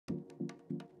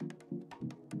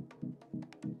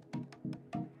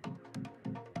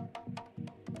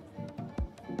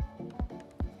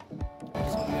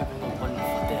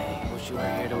you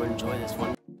are here to enjoy this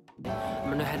one. I'm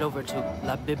gonna head over to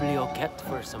La Biblioquet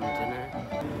for some dinner.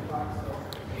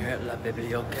 Here at La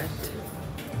Biblioquet.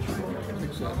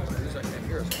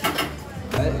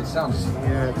 It sounds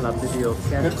here at La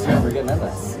Biblioquet. Let's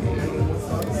see.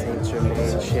 Saint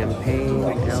Germain champagne,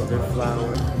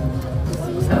 elderflower,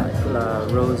 La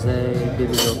Rose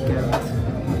Biblioquet,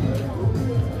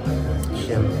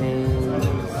 champagne,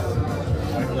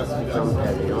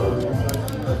 Champagnon.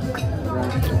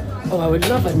 Oh, I would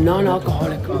love a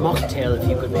non-alcoholic mocktail if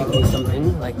you could make me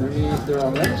something like. They're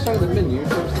on the other side of the menu,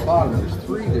 towards the bottom. There's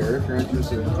 3 there if you're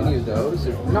interested in any of those.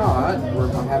 If not,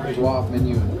 I'm happy to go off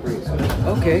menu and create something.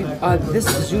 Okay,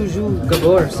 this Juju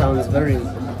Gabor sounds very,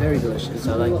 very delicious.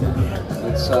 I like that.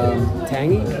 It's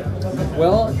tangy.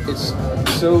 Well, it's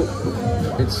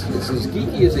as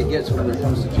geeky as it gets when it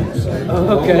comes to juice.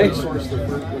 Oh, okay. I source the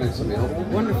fruit when it's available.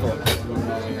 Wonderful.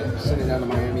 Send it down to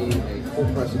Miami, a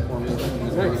cold press it for me, and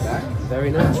bring it back.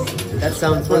 Very nice. That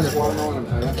sounds wonderful. Watermelon and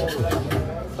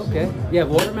pineapple. Okay. Yeah,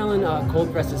 watermelon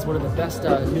cold press is one of the best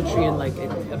nutrient, like it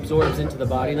absorbs into the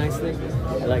body nicely.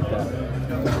 I like that.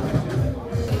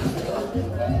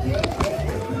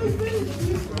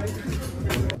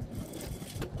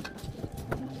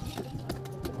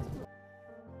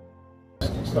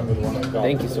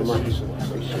 Thank you so much.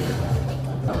 Appreciate it.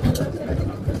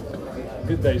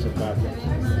 Good days and bad days.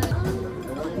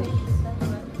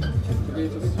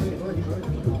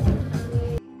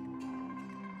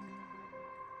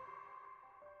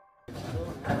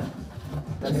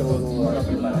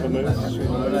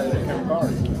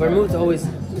 Vermouth always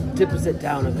dips it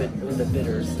down a bit with the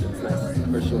bitters. It's nice,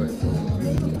 for sure.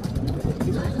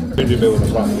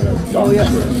 Oh yeah,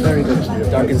 very good.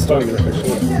 Dark and stormy, for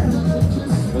sure.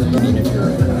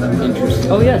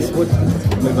 Oh yes. We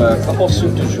have a couple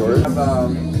soup du jour.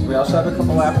 We also have a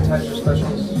couple appetizer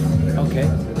specials. Okay.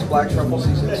 It's black truffle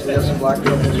season, so we have some black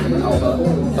truffles from Alba.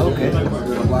 Okay. We have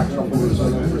a black truffle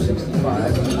risotto for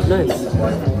 65.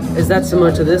 Nice. Is that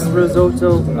similar to this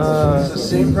risotto? It's the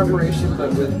same preparation,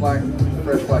 but with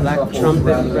fresh black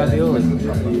trumpet ravioli.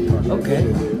 Okay.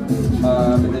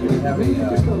 And then we have a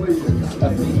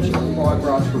beef foie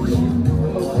gras terrine.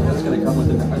 That's going to come with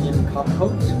an onion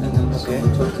compote and then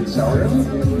some toasted celery.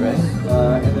 Right.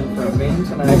 And then for main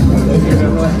tonight,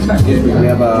 we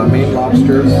have a Maine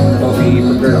lobster will be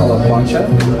prepared a la plancha.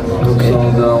 Okay. So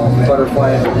the butterfly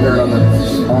is prepared on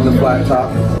the flat top.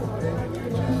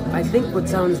 I think what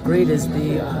sounds great is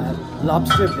the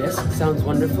lobster bisque. Sounds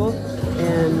wonderful.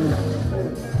 And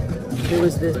there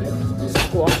was this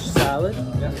squash salad.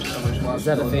 Is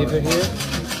that a favorite here?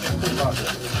 Okay.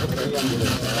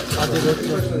 I'll do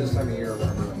this time of year.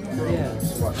 Yeah.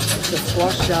 The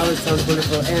squash salad sounds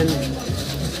wonderful. And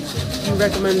do you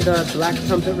recommend the black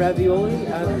trumpet ravioli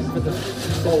for the?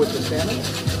 Oh, with the salmon?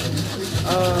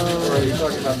 Or are you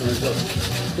talking about the risotto?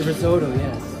 The risotto,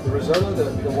 yes. The risotto,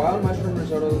 the wild mushroom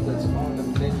risotto that's on the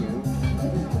menu,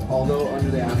 although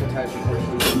under the appetizer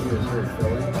portion of the menu is very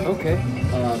filling. Okay.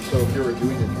 So if you were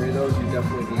doing the 3 of those, you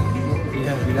definitely need.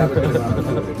 Yeah. You'd have a good amount of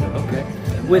food. Okay.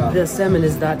 With the salmon,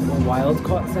 is that wild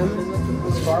caught salmon?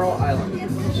 It's Faroe Island.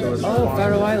 So it's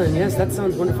Faroe Island. Yes, that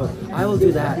sounds wonderful. I will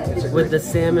do that with the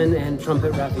salmon and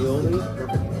trumpet ravioli.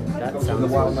 That sounds the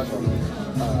wild mushroom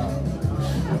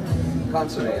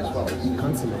consomme as well.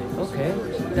 Consomme. Okay.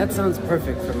 That sounds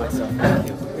perfect for myself. Thank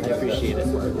you. I appreciate it.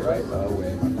 Right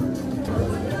away.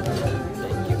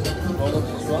 Thank you.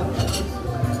 As well?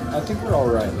 I think we're all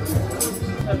right.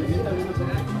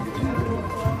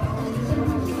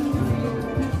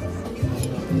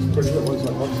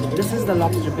 This is the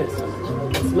lobster bisque.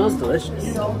 It smells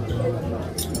delicious.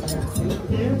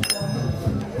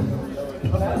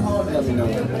 Let me know.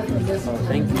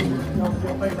 Thank you.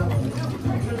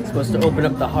 It's supposed to open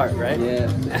up the heart, right? Yeah.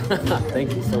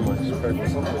 Thank you so much.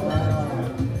 Perfect.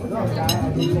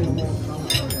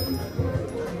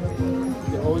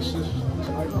 The oysters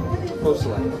tonight?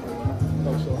 Post-select.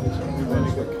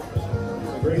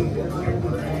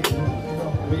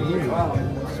 Wow.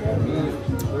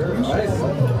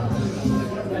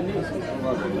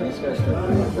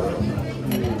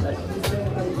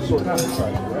 Sort of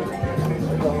inside, right?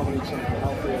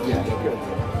 Yeah, good.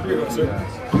 Here you go, sir.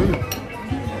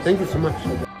 Thank you so much.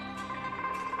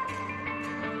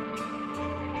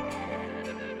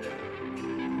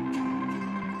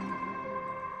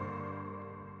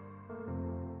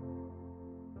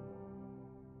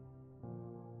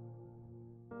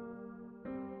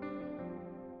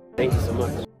 Thank you so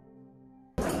much.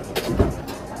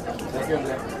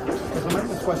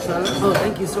 Oh,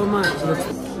 thank you so much.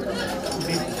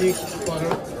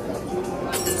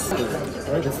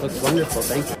 Oh, this looks wonderful.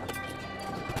 Thank you.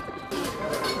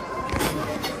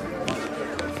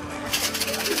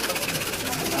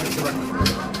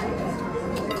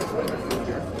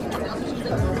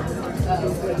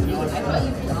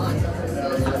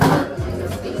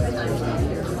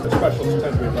 The specials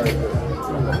tend to be very good.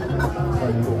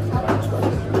 Very cool.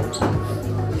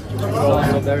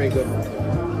 Also very good.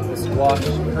 The squash,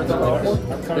 I'm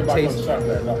coming back on taste.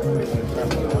 Saturday.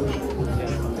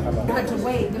 I had to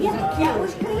wait. Yeah, it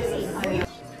was crazy.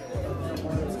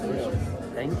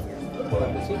 Thank you.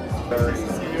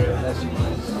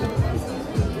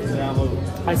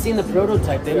 I seen the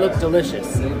prototype. They look delicious.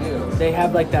 They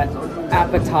have like that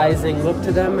appetizing look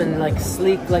to them, and like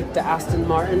sleek, like the Aston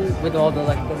Martin with all the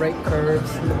like the right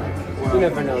curves. You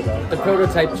never know though. The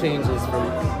prototype changes from.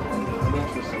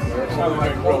 That's how we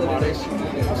make real money.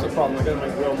 That's the problem. We're going to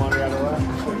make real money out of that.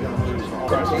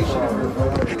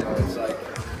 It's like,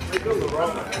 They build the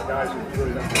road, the guys who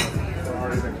really don't know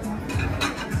anything.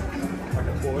 Like a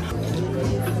Porsche.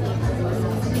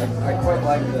 I quite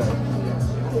like the.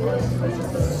 We're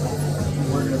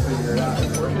gonna figure it out. The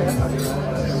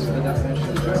definition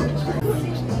of driving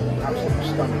experience. Absolutely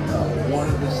stunning. One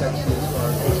of the sexiest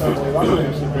cars. So well, I'm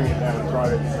going to bring it down and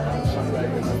drive it on Sunday.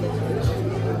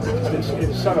 And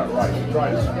it's set up right. It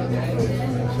drives. It's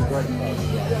a great car.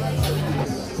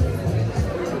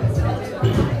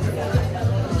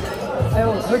 I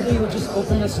heard you just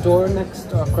opened a store next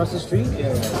across the street. Yeah,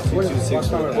 Last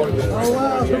time I bought it, Oh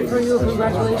wow, good for you!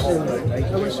 Congratulations!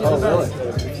 I wish you the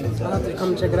best. I'll have to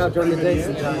come check it out during the day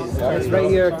sometime. It's right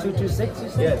here, 226. You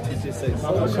said? Yeah, 226.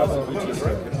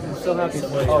 I'm so happy for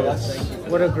you. Oh, that's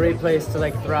What a great place to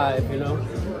like thrive, you know.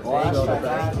 last time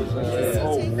that was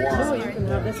No, you can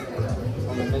have this.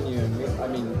 on the menu. I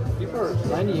mean, people are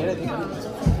 98. I think.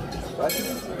 I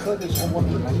feel like there's one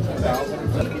for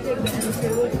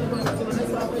 19,000.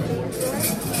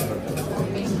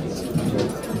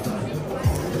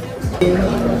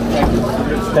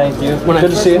 Thank you. When I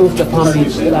first moved to Palm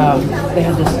Beach, they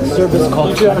had this service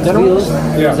called Wheels.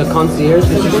 It was a concierge,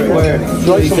 which is where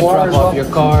you could drop off your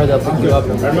car, they'll pick you up,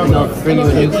 and they'll bring you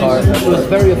a new car. It was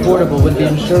very affordable with the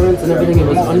insurance and everything. It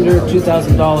was under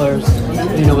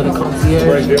 $2,000. You know, with a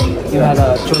concierge, you had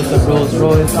a choice of Rolls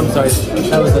Royce. I'm sorry,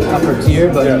 that was an upper tier,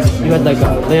 but you had like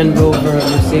a Land Rover,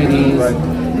 Mercedes,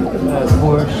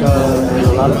 Porsche, and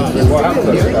a lot of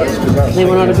different. They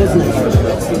went out of business.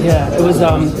 Yeah, it was.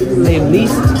 They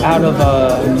leased out of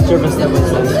a service that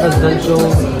was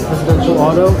presidential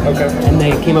auto, and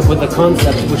they came up with a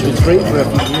concept which was great for a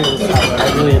few years.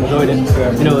 I really enjoyed it.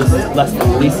 You know, it was less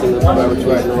than leasing the car, which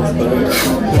was nice. But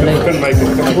yeah, Couldn't make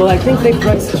it. well, I think they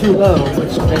priced too low,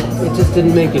 which it just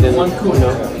didn't make it in. You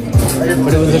know.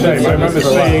 But it was a good I remember service for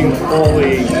a while. seeing all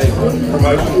the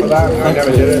promotion for that. I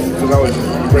never did it because I would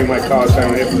bring my cars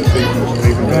down here for the season and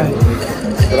leave them there.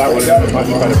 So that was a much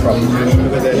better proposition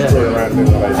because they screwed around in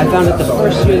the place. I found it the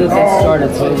first year that they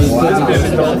started, so it was good because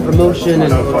it was a promotion,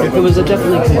 and it was a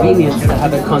definitely convenience to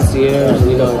have a concierge, and,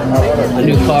 you know, a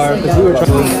new car, because we were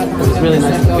trying, it was really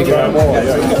nice to figure out.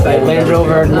 Like Land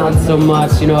Rover, not so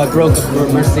much, you know, I broke a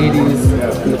Mercedes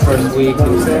in the first week,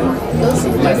 and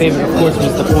my favorite, of course,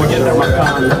 was the Porsche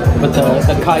Macan, but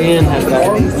the Cayenne has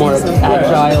that more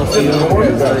agile feel.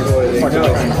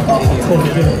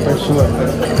 For sure.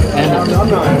 And I'm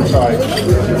not anti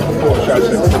Porsche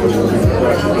chassis.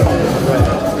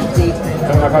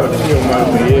 I've had a few of them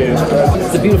over the years. But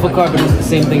it's a beautiful car, but it's the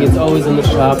same thing. It's always in the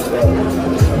shop.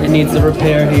 It needs a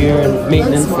repair here and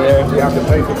maintenance there. you have to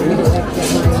pay for it.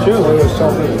 It's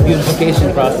true.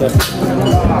 Beautification process.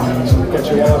 Get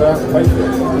your wallet out and pay for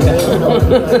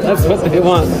it. That's what they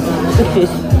want.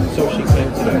 So she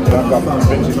came today. I've got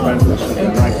vintage Bentleys from the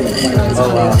 1920s. Oh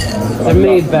wow. They're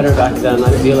made better back then.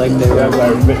 I feel like they were.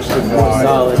 They're rich to buy.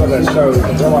 Solid. But they're so,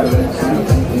 they're like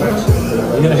massive.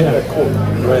 They're cool.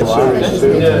 Right. Series 2.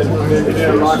 If you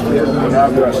don't like it,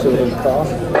 after I still in the car.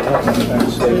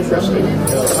 That's interesting.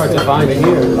 It's hard to find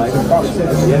here. Like,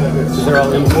 they're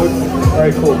all import.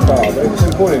 Very cool car. It was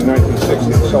imported in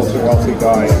 1960. It sold to a wealthy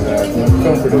guy and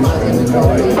film producer in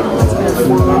LA.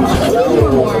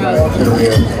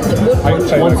 I can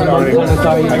take my car anywhere. I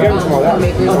gave it to my wife.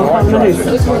 My wife drives it.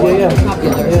 Yeah.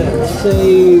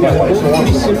 Say,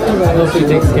 hope she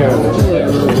takes care of it.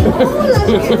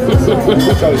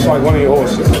 So it's like one of your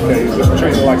horses. Okay, you just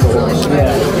treat it like a horse.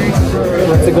 Yeah.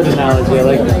 That's a good analogy. I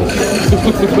like that.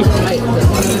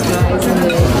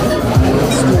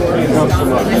 Not so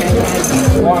much.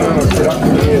 One of the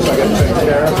productive years I get taken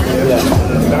care of. Yeah.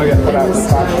 Then I get put out for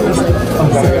fashion.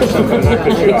 Then I get sent to an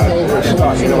active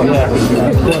yard. You know what an active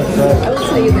yard is. I will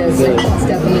tell you this, it's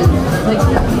definitely like.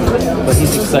 But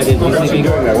he's excited. He's What's he leaving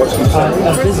doing there? What's he saying? a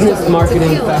business,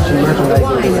 marketing, fashion,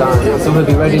 merchandising, design. So he'll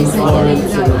be writing Florence.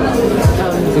 It's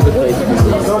a good place for him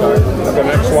to start. I've got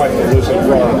an ex-wife that lives in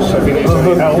Florence, so if he needs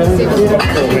any help,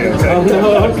 call me and tell it.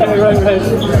 no, okay, right.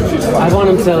 I want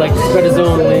him to like spread his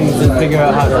own wings and figure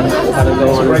out how to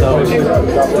go on his own.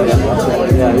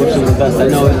 Yeah, I wish him the best. I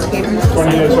know it's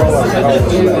 20 years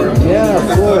old. yeah,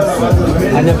 of course.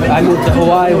 I moved to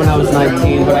Hawaii when I was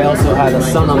 19, but I also had a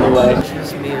son on the way.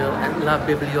 This meal at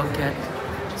Biblioquet.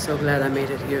 So glad I made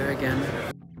it here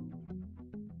again.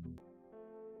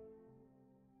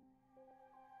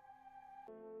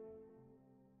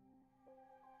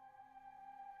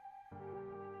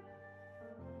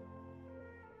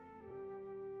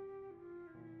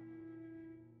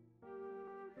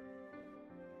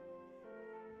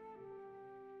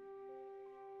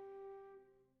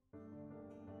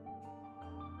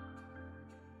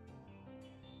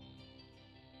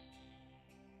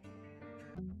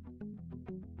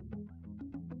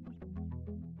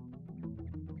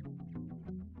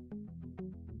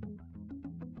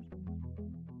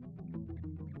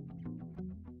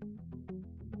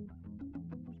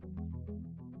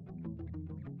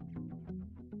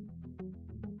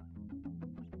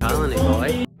 Colony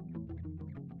boy.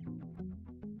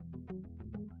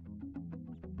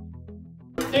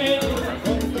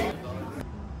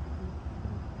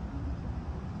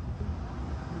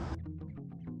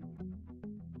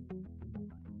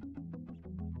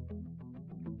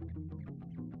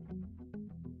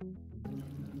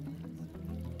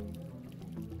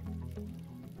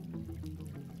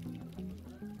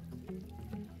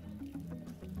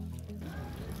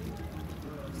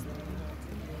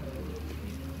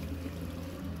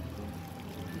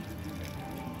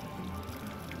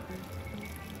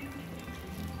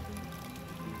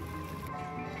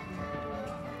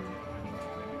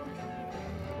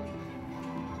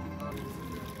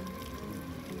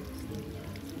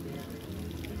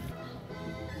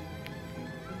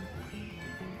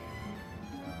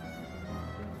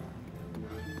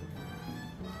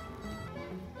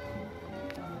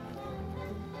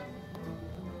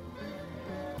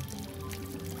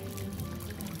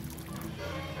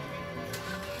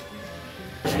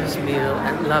 This meal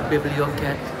at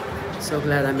Biblioquet. So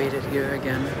glad I made it here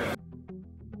again.